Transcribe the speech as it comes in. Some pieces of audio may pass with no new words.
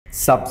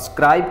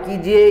Subscribe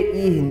कीजिए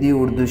ई Hindi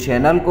Urdu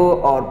channel को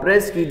और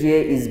प्रेस कीजिए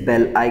इस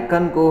बेल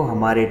आइकन को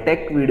हमारे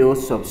टेक वीडियो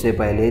सबसे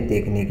पहले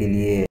देखने के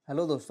लिए।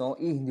 हेलो दोस्तों,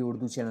 ई हिंदी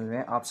उर्दू चैनल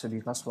में आप सभी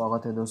का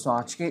स्वागत है। दोस्तों,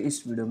 आज के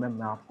इस वीडियो में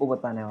मैं आपको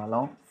बताने वाला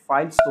हूँ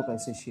फाइल्स को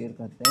कैसे शेयर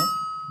करते हैं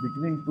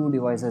बिटवीन टू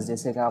डिवाइसेस।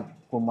 जैसे कि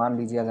आपको मान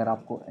लीजिए अगर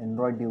आपको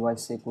एंड्रॉयड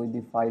डिवाइस से कोई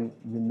भी फाइल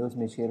विंडोज़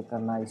में शेयर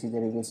करना है, इसी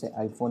तरीके से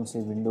आईफोन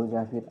से विंडोज़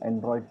या फिर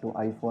Android to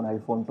iPhone,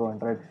 iPhone to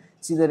Android,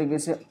 इसी तरीके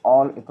से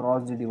ऑल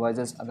अक्रॉस द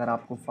डिवाइसेस अगर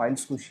आपको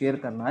फाइल्स को शेयर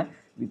करना है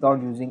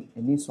विदाउट यूजिंग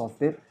एनी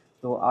सॉफ्टवेयर,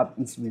 तो आप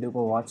इस वीडियो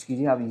को वॉच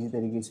कीजिए। आप इसी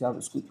तरीके से आप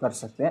इसको कर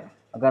सकते हैं।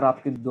 अगर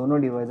आपके दोनों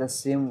डिवाइसेस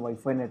सेम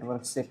वाईफाई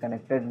नेटवर्क से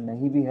कनेक्टेड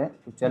नहीं भी है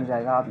तो चल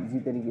जाएगा। आप इसी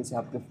तरीके से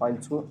आपके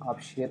फाइल्स को आप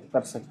शेयर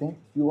कर सकते हैं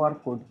क्यूआर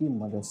कोड की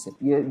मदद से।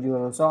 ये जो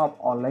है दोस्तों आप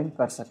ऑनलाइन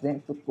कर सकते हैं।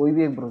 तो कोई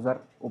भी एक ब्राउज़र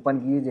ओपन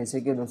कीजिए।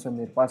 जैसे कि दोस्तों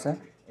मेरे पास है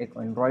एक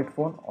एंड्रॉयड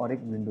फ़ोन और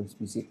एक विंडोज़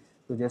पीसी।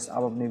 तो जैसे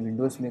आप अपने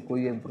विंडोज़ में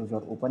कोई एक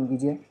ब्राउज़र ओपन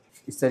कीजिए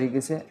इस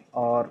तरीके से,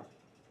 और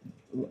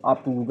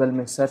आपको गूगल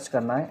में सर्च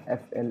करना है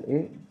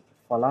FLA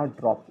फला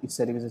ड्रॉप, इस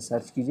तरीके से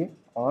सर्च कीजिए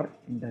और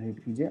इंटर हिट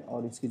कीजिए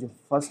और इसकी जो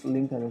फर्स्ट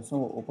लिंक है दोस्तों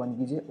वो ओपन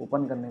कीजिए।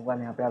 ओपन करने के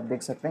बाद यहाँ पे आप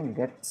देख सकते हैं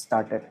गेट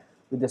स्टार्टेड,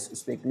 तो जस्ट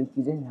उस पर क्लिक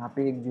कीजिए। यहाँ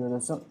पे एक जो है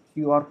दोस्तों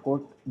QR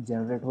कोड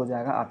जनरेट हो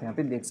जाएगा, आप यहाँ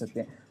पे देख सकते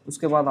हैं।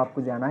 उसके बाद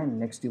आपको जाना है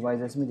नेक्स्ट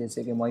डिवाइसेस में।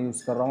 जैसे कि मैं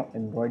यूज़ कर रहा हूँ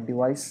एंड्रॉयड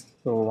डिवाइस,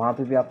 तो वहाँ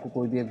पे भी आपको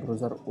कोई भी एक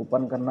ब्राउज़र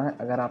ओपन करना है।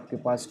 अगर आपके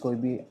पास कोई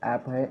भी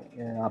ऐप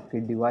है आपके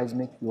डिवाइस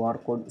में QR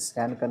कोड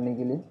स्कैन करने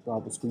के लिए तो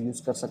आप उसको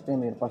यूज़ कर सकते हैं।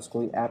 मेरे पास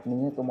कोई ऐप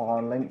नहीं है तो मैं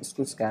ऑनलाइन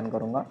इसको स्कैन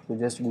करूँगा। तो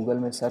जस्ट गूगल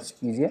में सर्च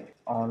कीजिए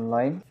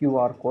ऑनलाइन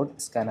QR कोड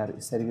स्कैनर,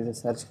 इस तरीके से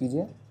सर्च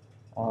कीजिए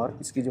और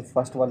इसकी जो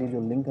फर्स्ट वाली जो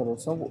लिंक है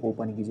दोस्तों वो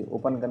ओपन कीजिए।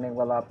 ओपन करने के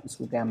बाद आप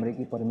इसको कैमरे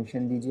की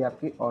परमिशन दीजिए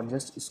आपकी, और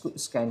जस्ट इसको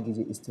स्कैन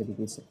कीजिए इस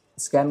तरीके से।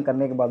 स्कैन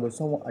करने के बाद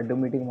दोस्तों वो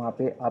ऑटोमेटिक वहाँ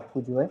पे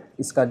आपको जो है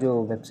इसका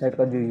जो वेबसाइट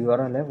का जो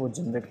URL है वो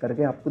जनरेट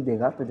करके आपको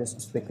देगा। तो जस्ट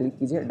उस पर क्लिक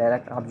कीजिए,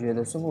 डायरेक्ट आप जो है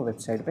दोस्तों वो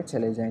वेबसाइट पर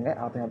चले जाएंगे।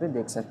 आप यहाँ पे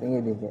देख सकते हैं,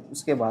 ये देखिए।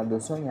 उसके बाद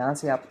दोस्तों यहाँ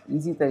से आप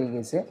ईजी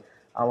तरीके से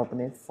आप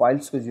अपने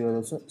फाइल्स को जो है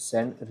दोस्तों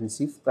सेंड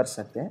रिसीव कर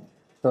सकते हैं।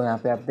 तो यहाँ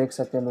पे आप देख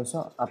सकते हैं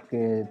दोस्तों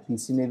आपके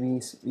पीसी में भी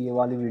ये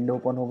वाली विंडो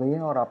ओपन हो गई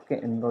है और आपके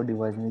एंड्रॉयड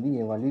डिवाइस में भी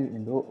ये वाली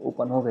विंडो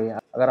ओपन हो गई है।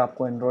 अगर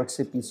आपको एंड्रॉयड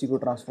से पीसी को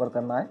ट्रांसफ़र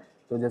करना है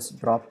तो जस्ट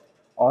ड्रॉप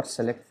और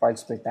सेलेक्ट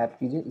फाइल्स पे टैप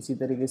कीजिए। इसी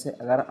तरीके से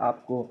अगर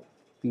आपको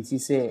पीसी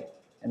से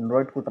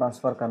एंड्रॉयड को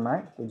ट्रांसफ़र करना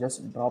है तो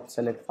जस्ट ड्रॉप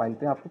सेलेक्ट फाइल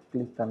पे आपको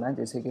क्लिक करना है।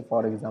 जैसे कि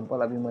फॉर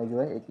एग्जांपल अभी मैं जो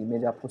है एक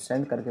इमेज आपको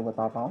सेंड करके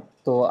बताता हूँ।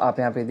 तो आप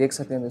यहाँ पे देख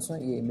सकते हैं दोस्तों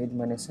ये इमेज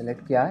मैंने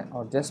सेलेक्ट किया है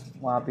और जस्ट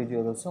वहाँ पे जो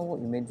है दोस्तों वो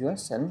इमेज जो है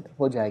सेंड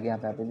हो जाएगी।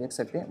 आप यहाँ पे देख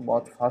सकते हैं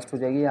बहुत फास्ट हो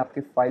जाएगी।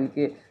 आपके फाइल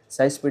के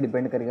साइज़ पे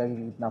डिपेंड करेगा कि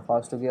कितना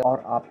फास्ट हो गया,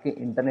 और आपके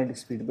इंटरनेट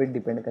स्पीड पे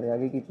डिपेंड करेगा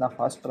कि कितना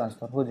फास्ट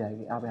ट्रांसफ़र हो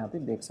जाएगी। आप यहाँ पे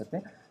देख सकते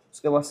हैं।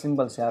 उसके बाद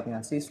सिंपल से आप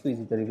यहाँ से इसको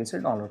इजी तरीके से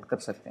डाउनलोड कर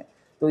सकते हैं।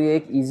 तो ये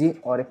एक इजी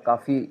और एक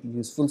काफ़ी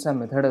यूज़फुल सा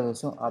मेथड है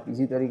दोस्तों। आप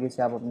इजी तरीके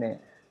से आप अपने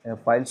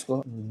फाइल्स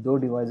को दो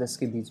डिवाइसेस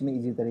के बीच में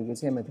इजी तरीके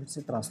से मेथड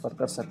से ट्रांसफ़र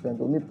कर सकते हैं।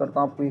 तो उम्मीद करता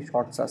हूँ आपको ये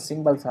शॉर्ट सा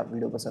सिंपल सा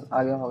वीडियो पसंद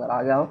आ गया हो। अगर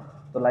आ गया हो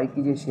तो लाइक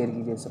कीजिए, शेयर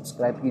कीजिए,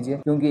 सब्सक्राइब कीजिए,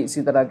 क्योंकि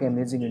इसी तरह के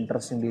अमेजिंग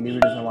इंटरेस्टिंग डेली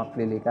वीडियोस हम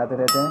आपके लिए लेकर आते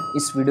रहते हैं।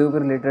 इस वीडियो के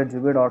रिलेटेड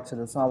जो भी डाउट्स है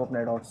दोस्तों आप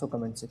अपने डाउट्स को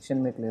कमेंट सेक्शन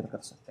में क्लियर कर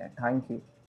सकते हैं। Thank you.